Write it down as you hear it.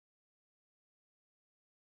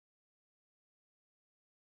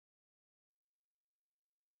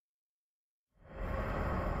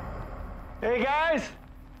Hey, guys!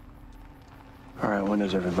 All right, when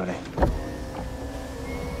is everybody?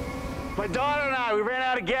 My daughter and I, we ran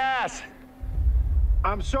out of gas.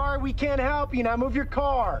 I'm sorry we can't help you. Now move your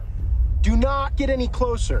car. Do not get any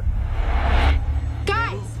closer.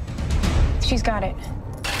 Guys! She's got it.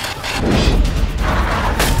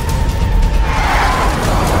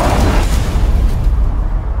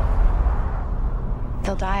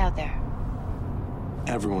 They'll die out there.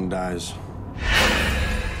 Everyone dies.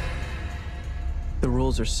 The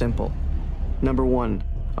rules are simple. Number 1,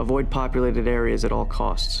 avoid populated areas at all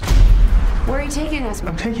costs. Where are you taking us?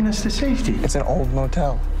 I'm taking us to safety. It's an old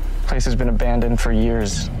motel. Place has been abandoned for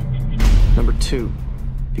years. Number 2,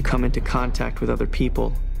 if you come into contact with other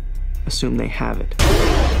people, assume they have it.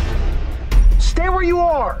 Stay where you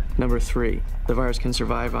are. Number 3, the virus can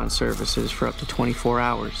survive on surfaces for up to 24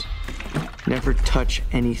 hours. Never touch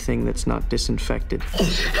anything that's not disinfected.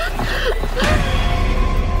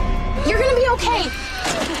 You're gonna be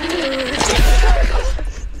okay.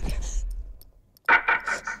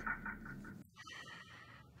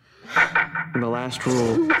 And the last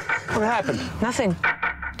rule, What happened? Nothing.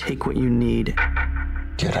 take what you need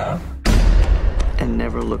Get up. and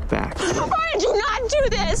never look back. Brian, do not do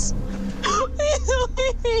this! Please don't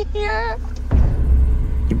leave me here.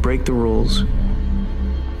 You break the rules,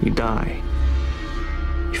 you die.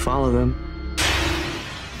 You follow them,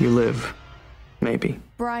 you live. Maybe.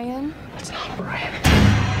 Brian? It's not Brian.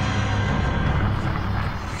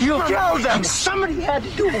 You killed them! Somebody had to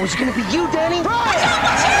do it. Was it gonna be you, Danny? Brian!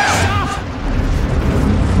 Stop!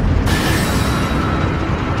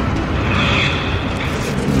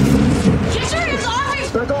 Get your hands off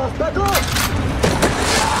me! Back off! Back off!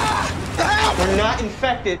 We're not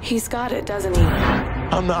infected. He's got it, doesn't he?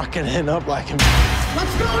 I'm not gonna end up like him.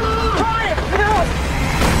 What's going on? Brian! Help!